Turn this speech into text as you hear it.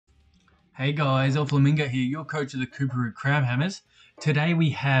Hey guys, El Flamingo here, your coach of the Cooperoo Crabhammers. Today we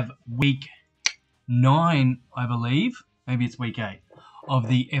have week 9, I believe, maybe it's week 8, of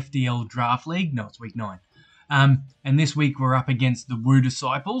the FDL Draft League. No, it's week 9. And this week we're up against the Woo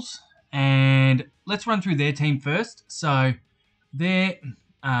Disciples. And let's run through their team first. So their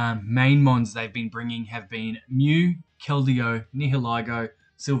main mons they've been bringing have been Mew, Keldeo, Nihilego,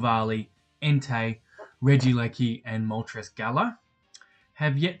 Silvally, Entei, Regieleki, and Moltres Gala.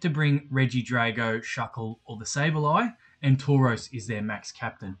 Have yet to bring Reggie Drago, Shuckle, or the Sableye, and Tauros is their max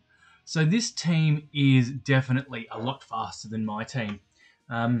captain. So this team is definitely a lot faster than my team.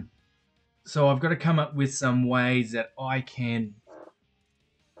 So I've got to come up with some ways that I can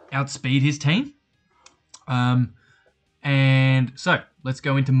outspeed his team. And so let's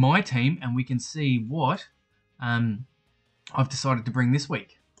go into my team and we can see what I've decided to bring this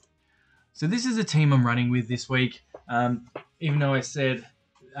week. So this is a team I'm running with this week. Even though I said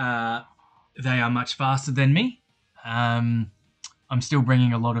they are much faster than me, I'm still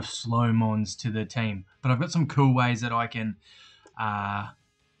bringing a lot of slow mons to the team. But I've got some cool ways that I can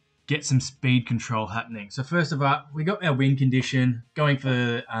get some speed control happening. So first of all, we got our win condition going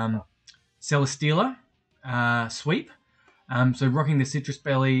for Celesteela sweep. So rocking the Citrus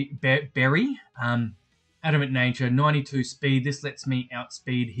Berry, Adamant Nature, 92 speed. This lets me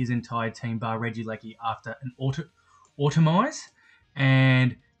outspeed his entire team bar Regieleki after an automize.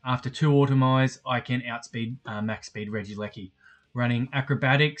 And after 2 automize, I can outspeed max speed Regieleki. Running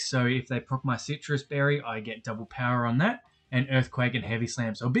Acrobatics, so if they proc my Citrus Berry, I get double power on that. And Earthquake and Heavy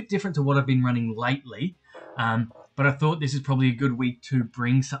Slam. So a bit different to what I've been running lately. But I thought this is probably a good week to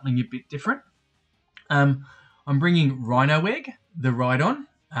bring something a bit different. I'm bringing Rhino Egg, the Rhydon.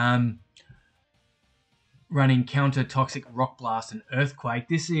 Running Counter Toxic Rock Blast and Earthquake.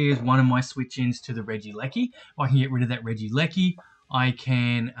 This is one of my switch-ins to the Regieleki. If I can get rid of that Regieleki, I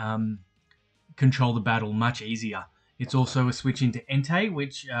can control the battle much easier. It's also a switch into Entei,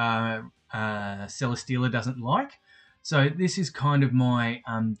 which Celesteela doesn't like. So this is kind of my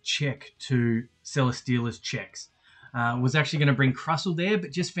check to Celesteela's checks. Was actually going to bring Crustle there,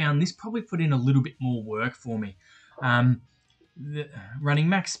 but just found this probably put in a little bit more work for me. Running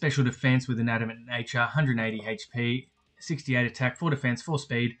max special defense with an Adamant Nature, 180 HP, 68 attack, 4 defense, 4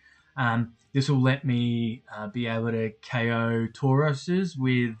 speed. This will let me be able to KO Tauroses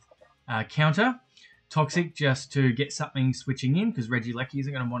with counter. Toxic just to get something switching in because Regieleki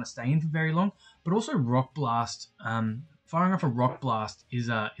isn't going to want to stay in for very long. But also Rock Blast. Firing off a Rock Blast is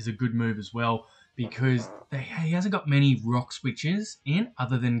a good move as well because he hasn't got many rock switches in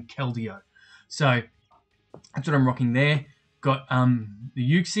other than Keldeo. So that's what I'm rocking there. Got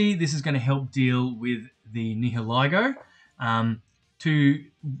the Uxie. This is going to help deal with the Nihilego. To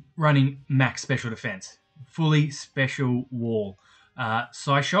running max special defense. Fully special wall.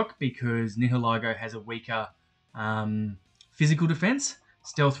 Psyshock because Nihilego has a weaker physical defense.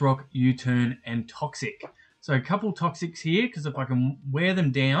 Stealth Rock, U-Turn, and Toxic. So a couple Toxics here because if I can wear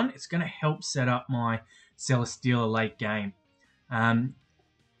them down, it's going to help set up my Celesteela late game.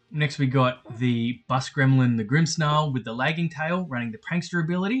 Next we got the Bus Gremlin, the Grimmsnarl with the Lagging Tail, running the Prankster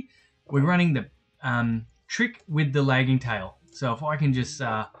ability. We're running the Trick with the Lagging Tail. So if I can just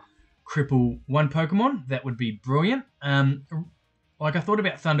cripple one Pokemon, that would be brilliant. Like I thought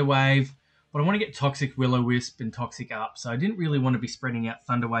about Thunder Wave, but I want to get Toxic Will-O-Wisp and Toxic up. So I didn't really want to be spreading out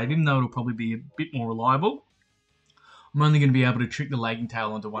Thunder Wave, even though it'll probably be a bit more reliable. I'm only going to be able to trick the Lagging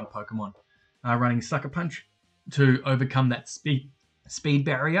Tail onto one Pokemon. Running Sucker Punch to overcome that speed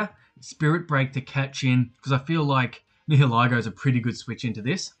barrier. Spirit Break to catch in, because I feel like Nihilego is a pretty good switch into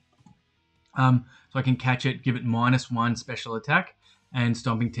this. So I can catch it, give it -1 special attack, and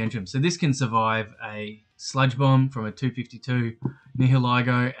Stomping Tantrum. So this can survive a Sludge Bomb from a 252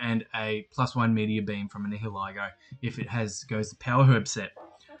 Nihilego and a +1 Meteor Beam from a Nihilego if it goes the Power Herb set.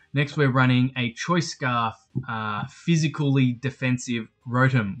 Next we're running a Choice Scarf physically defensive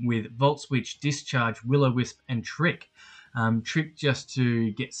Rotom with Volt Switch, Discharge, Will-O-Wisp, and Trick. Trick just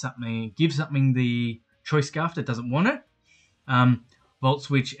to get something, give something the Choice Scarf that doesn't want it. Volt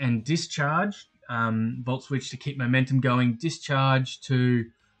Switch and Discharge. Volt Switch to keep momentum going. Discharge to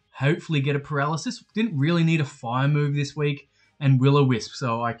hopefully get a Paralysis. Didn't really need a Fire move this week. And Will-O-Wisp,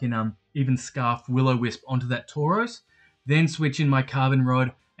 so I can even Scarf Will-O-Wisp onto that Tauros. Then switch in my Carbon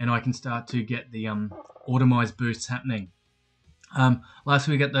Rod, and I can start to get the Automize boosts happening. Last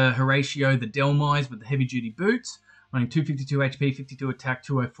we got the Horatio, the Delmise with the Heavy Duty Boots. Running 252 HP, 52 attack,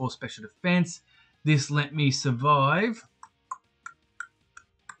 204 special defense. This let me survive.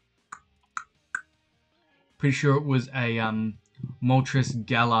 Pretty sure it was a Moltres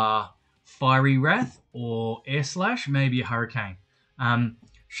Gala Fiery Wrath or Air Slash, maybe a Hurricane.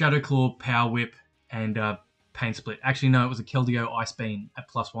 Shadow Claw, Power Whip, and Pain Split. Actually, no, it was a Keldeo Ice Beam at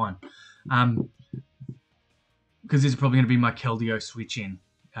 +1. Because this is probably going to be my Keldeo switch in.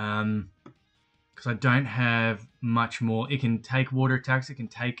 Because I don't have much more. It can take water attacks, it can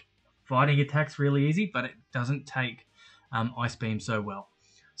take fighting attacks really easy, but it doesn't take Ice Beam so well.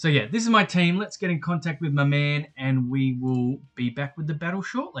 So yeah, this is my team. Let's get in contact with my man, and we will be back with the battle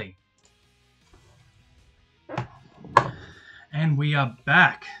shortly. And we are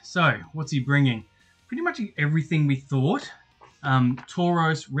back. So, what's he bringing? Pretty much everything we thought.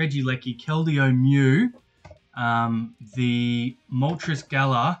 Tauros, Regieleki, Keldeo Mew, the Moltres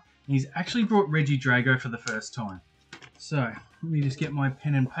Galar. He's actually brought Regidrago for the first time. So, let me just get my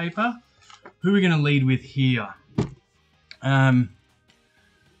pen and paper. Who are we going to lead with here? So,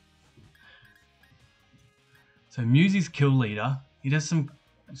 Mew's his kill leader. He does some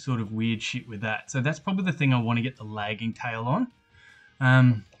sort of weird shit with that. So that's probably the thing I want to get the lagging tail on.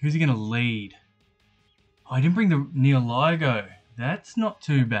 Who's he going to lead? Oh, I didn't bring the Neoligo. That's not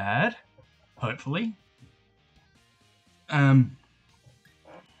too bad, hopefully. I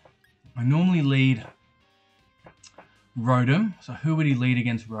normally lead Rotom. So who would he lead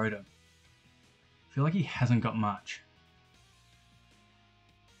against Rotom? I feel like he hasn't got much.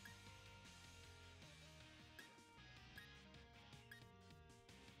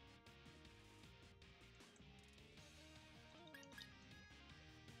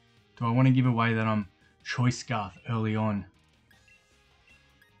 Do I want to give away that I'm Choice Scarf early on?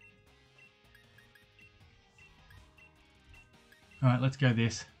 Alright, let's go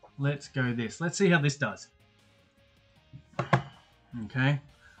this. Let's go this. Let's see how this does. Okay.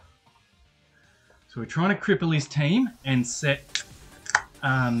 So we're trying to cripple his team and set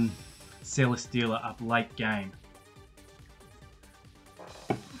Celesteela up late game.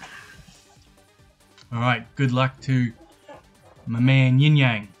 Alright, good luck to my man Yin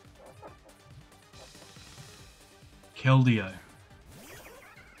Yang. Keldeo.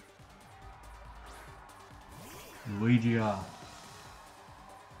 Luigi R.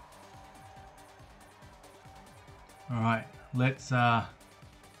 Alright, let's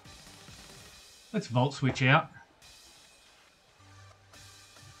Volt Switch out.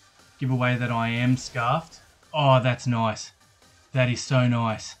 Give away that I am Scarfed. Oh, that's nice. That is so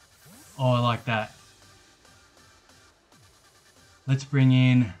nice. Oh, I like that. Let's bring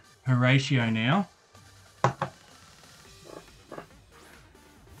in Horatio now.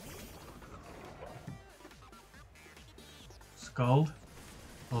 Scald.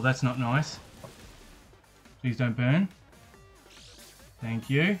 Well, that's not nice. Please don't burn. Thank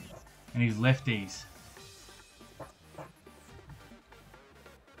you. And he's lefties.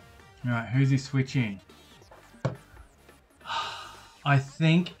 Alright, who's he switching? I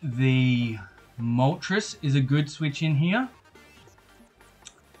think the Moltres is a good switch in here.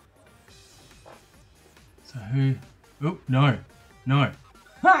 So who... Oh, no. No.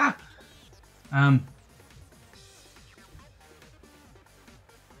 Ah!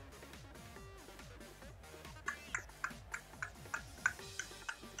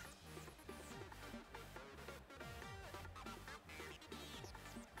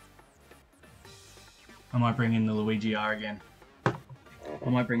 I might bring in the Luigi R again. I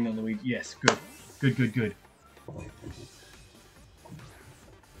might bring the Luigi... Yes, good. Good, good, good.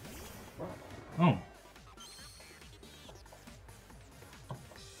 Oh.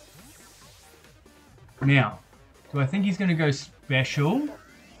 Now, do I think he's going to go special?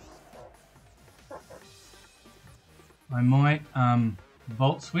 I might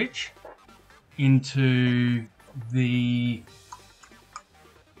Volt Switch into the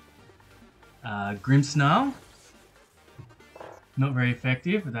Grimmsnarl. Not very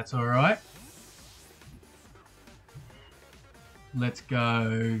effective, but that's alright. Let's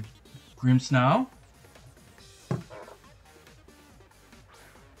go Grimmsnarl.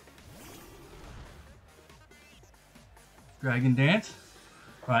 Dragon Dance.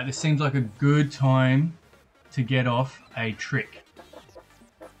 Right, this seems like a good time to get off a trick.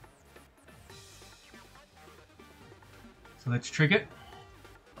 So let's trick it.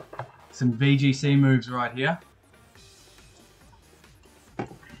 Some VGC moves right here.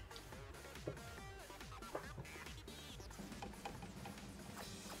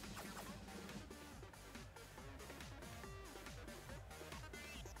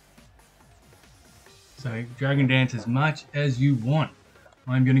 So Dragon Dance as much as you want.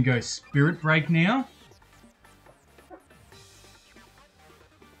 I'm going to go Spirit Break now.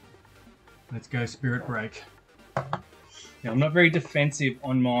 Let's go Spirit Break. Now, I'm not very defensive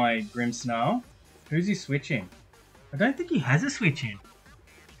on my Grimmsnarl. Who's he switching? I don't think he has a switch in.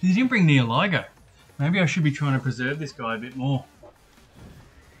 He didn't bring Neoligo. Maybe I should be trying to preserve this guy a bit more.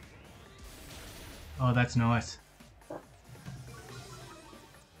 Oh, that's nice.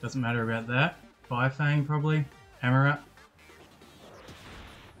 Doesn't matter about that. Firefang probably. Hammer up.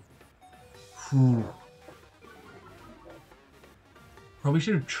 Whew. Probably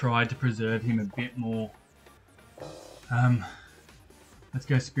should have tried to preserve him a bit more. Let's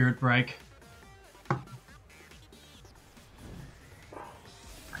go Spirit Break.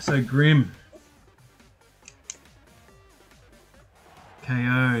 So Grim.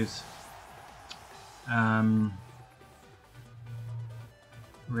 KOs.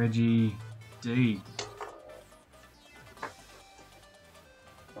 Reggie D.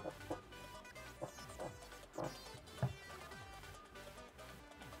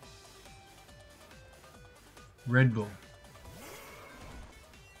 Red Bull.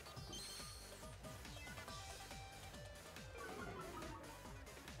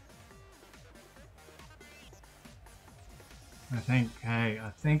 I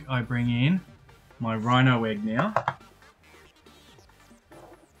think I bring in my Rhino Egg now.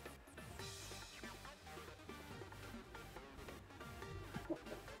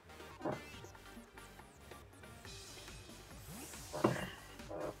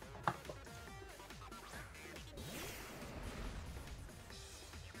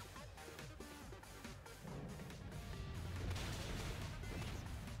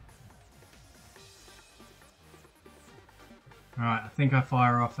 Alright, I think I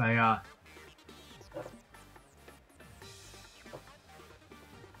fire off a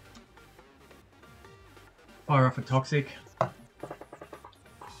Toxic.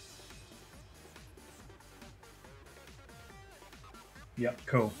 Yep,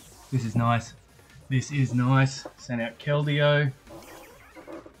 cool. This is nice. This is nice. Send out Keldeo.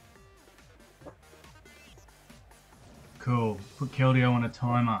 Cool. Put Keldeo on a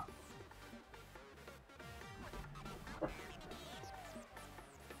timer.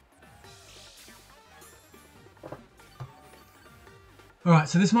 Alright,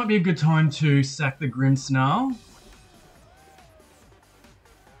 so this might be a good time to sack the Grimmsnarl.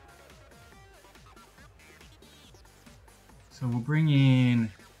 So we'll bring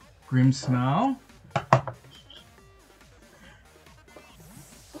in Grimmsnarl.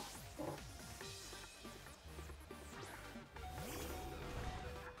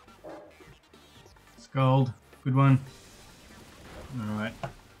 Scald, good one. Alright.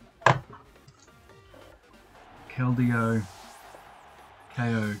 Keldeo.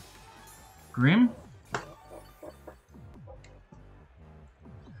 KO Grim. I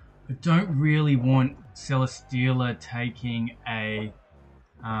don't really want Celesteela taking a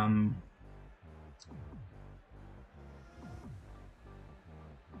I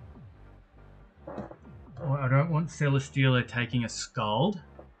don't want Celesteela taking a Scald.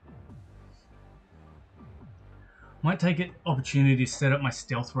 Might take an opportunity to set up my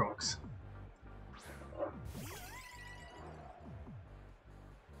Stealth Rocks.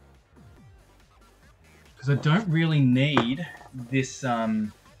 Because I don't really need this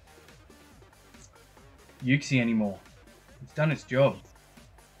Uxie anymore. It's done its job.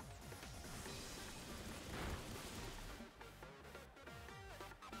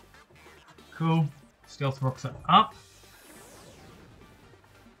 Cool. Stealth Rocks are up.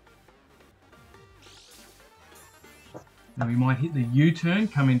 Now we might hit the U-turn,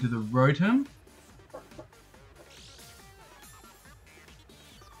 come into the Rotom.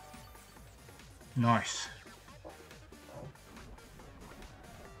 Nice.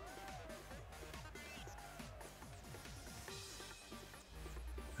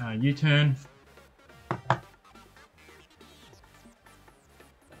 U-turn.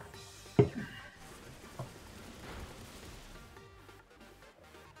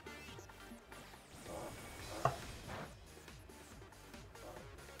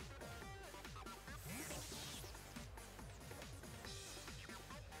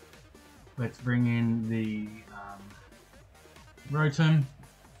 Let's bring in the Rotom.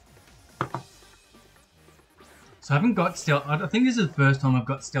 So I haven't got Stealth... I think this is the first time I've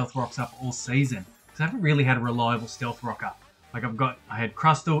got Stealth Rocks up all season. Because I haven't really had a reliable Stealth Rock up. Like I had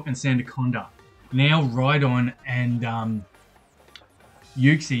Crustle and Sandaconda. Now Rhydon and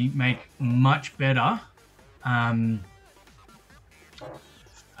Uxie make much better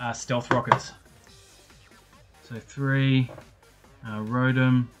Stealth Rockets. So 3,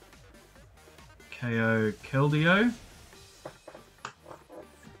 Rotom, KO Keldeo.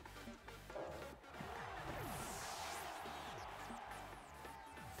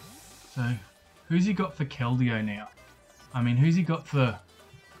 So, who's he got for Keldeo now? I mean, who's he got for...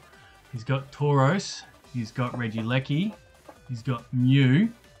 He's got Tauros, he's got Regieleki, he's got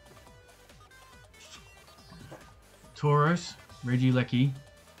Mew. Tauros, Regieleki,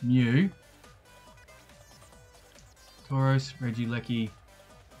 Mew. Tauros, Reggie, Lecky,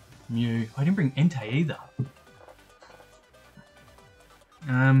 Mew. I didn't bring Entei either.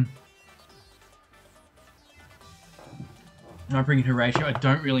 I bring in Horatio. I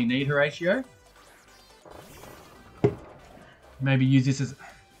don't really need Horatio. Maybe use this as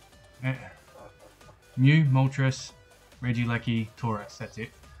Mew, Moltres, Reggie, Lecky, Tauros. That's it.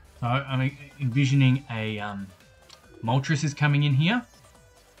 So I'm envisioning a Moltres is coming in here.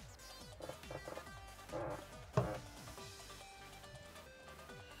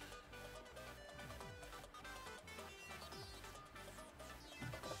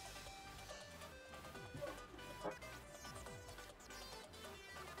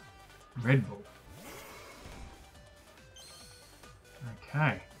 Red Bull.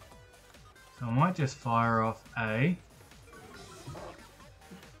 Okay. So I might just fire off a...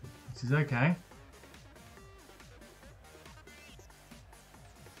 This is okay.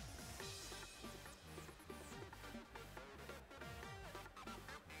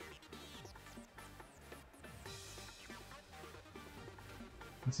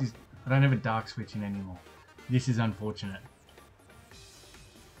 This is... I don't have a dark switch in anymore. This is unfortunate.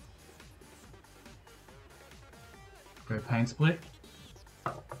 Go Pain Split.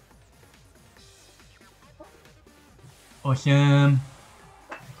 Awesome.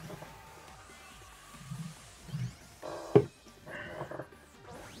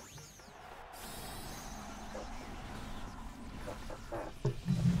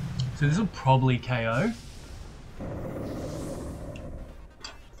 So this will probably KO.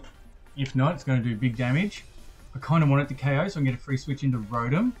 If not, it's going to do big damage. I kind of want it to KO, so I'm going to free switch into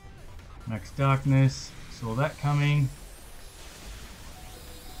Rotom. Max Darkness. Saw that coming.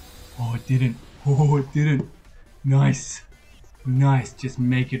 Oh, it didn't. Oh, it didn't. Nice. Nice. Just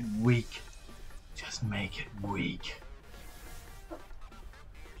make it weak. Just make it weak.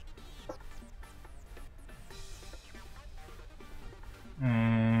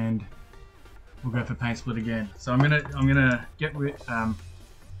 And we'll go for Paint Split again. So I'm gonna get rid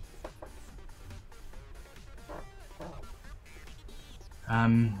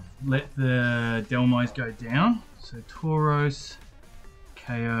let the Delmise go down. So Tauros,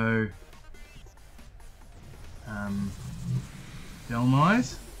 KO,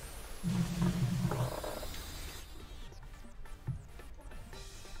 Delmise.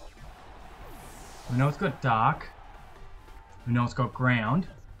 We know it's got Dark. We know it's got Ground.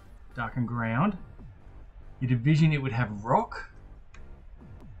 Dark and Ground. You'd envision it would have Rock.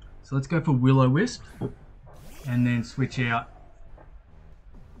 So let's go for Will-O-Wisp. And then switch out.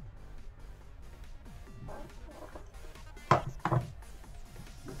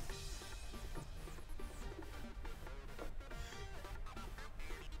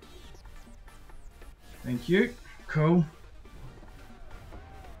 Thank you. Cool.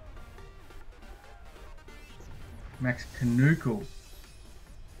 Max Canuckle.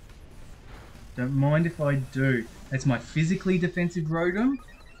 Don't mind if I do. That's my physically defensive Rotom.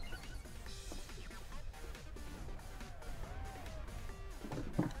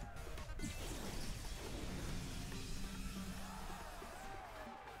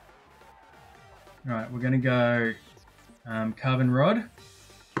 Right, we're going to go Carbon Rod.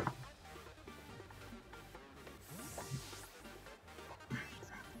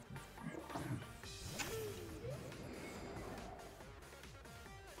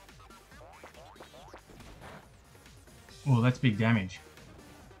 Oh, that's big damage.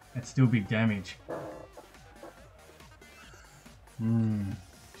 That's still big damage.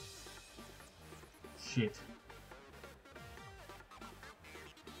 Shit.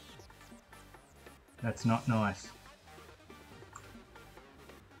 That's not nice.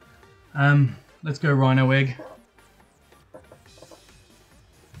 Let's go Rhino Egg.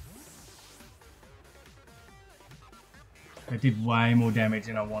 It did way more damage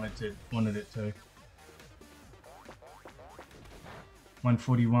than I wanted it to.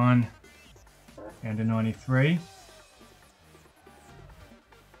 141 down to 93.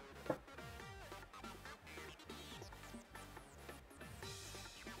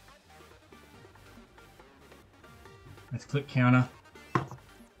 Let's click counter.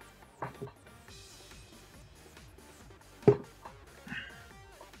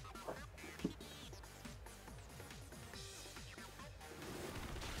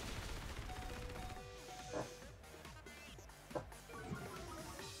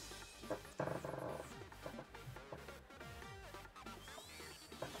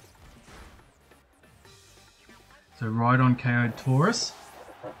 So right on KO'd Taurus.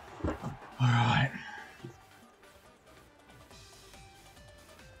 Alright.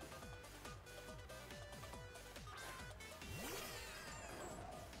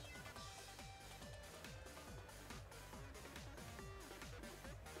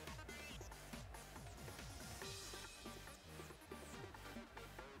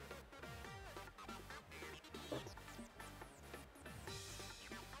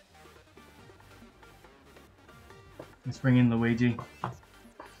 Let's bring in Luigi.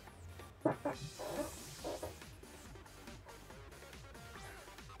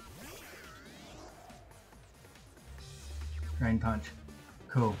 Drain Punch.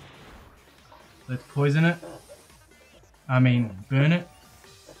 Cool. Let's poison it. I mean, burn it.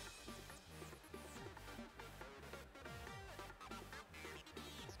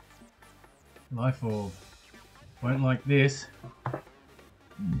 Life Orb. Won't like this.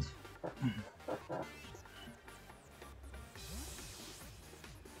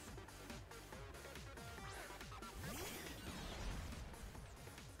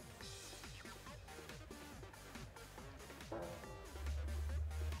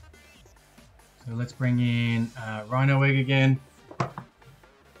 So let's bring in Rhino Egg again.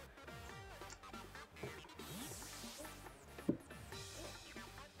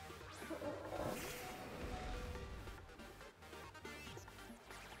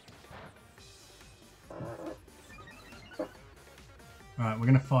 Alright, we're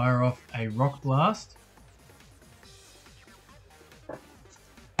going to fire off a Rock Blast.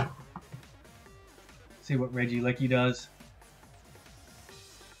 See what Regieleki does.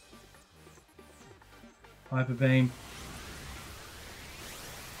 Hyper Beam.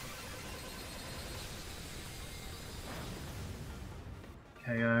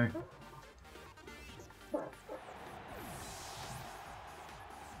 KO.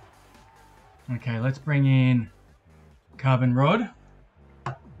 Okay, let's bring in Carbon Rod.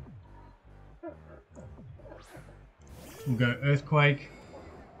 We'll go Earthquake.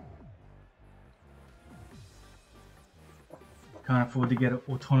 Can't afford to get it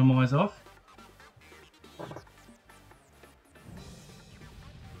Autonomize off.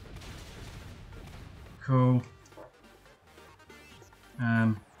 Cool.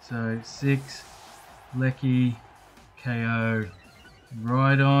 So 6, Lecky, KO,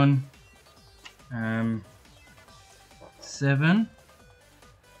 Rhydon. 7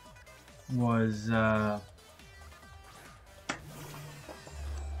 was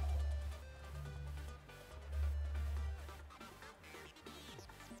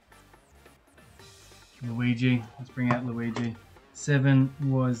Luigi. Let's bring out Luigi. 7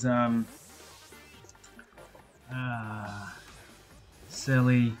 was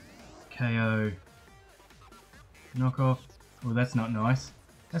Selly, KO, knockoff. Oh, that's not nice.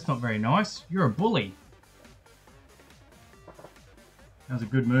 That's not very nice. You're a bully. That was a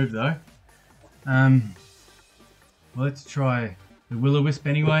good move though. Well, let's try the Will-O-Wisp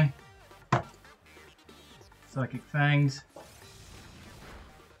anyway. Psychic Fangs.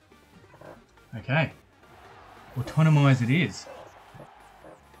 Okay. Autonomize it is.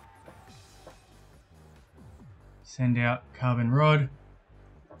 Send out Carbon Rod.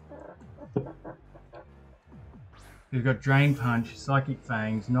 We've got Drain Punch, Psychic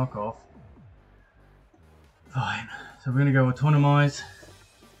Fangs, Knockoff. Fine. So we're going to go Autonomize.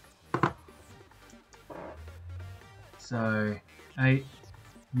 So 8,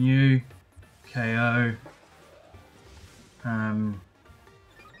 Mew, KO.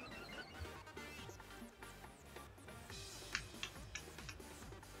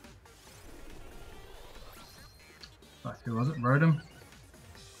 Fuck, who was it? Rotom?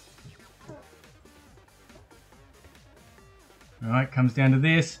 Alright, comes down to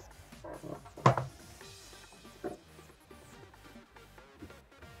this.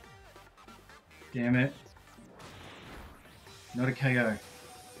 Damn it. Not a KO.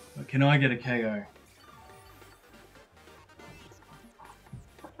 But can I get a KO?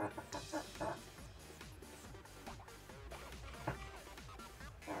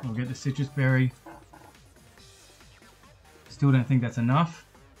 I'll get the Citrus Berry. Still don't think that's enough.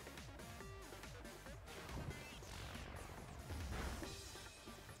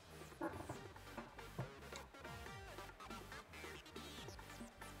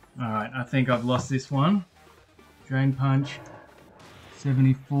 Alright, I think I've lost this one. Drain Punch.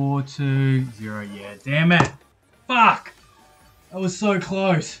 74 to 0. Yeah, damn it. Fuck! That was so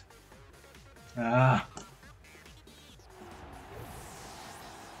close. Ah.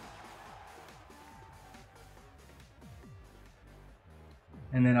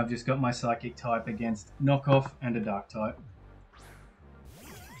 And then I've just got my Psychic type against Knockoff and a Dark type.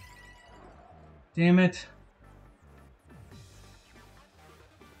 Damn it.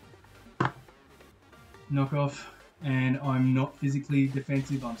 Knockoff. And I'm not physically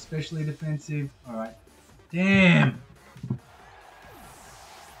defensive, I'm specially defensive. Alright. Damn!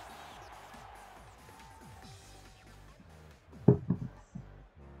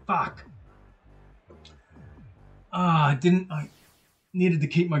 Fuck! I needed to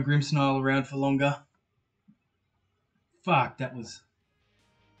keep my Grimmsnarl around for longer. Fuck, that was...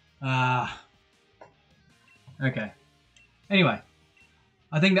 Okay. Anyway,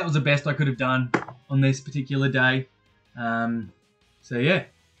 I think that was the best I could have done on this particular day. So yeah,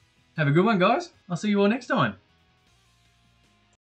 have a good one, guys. I'll see you all next time.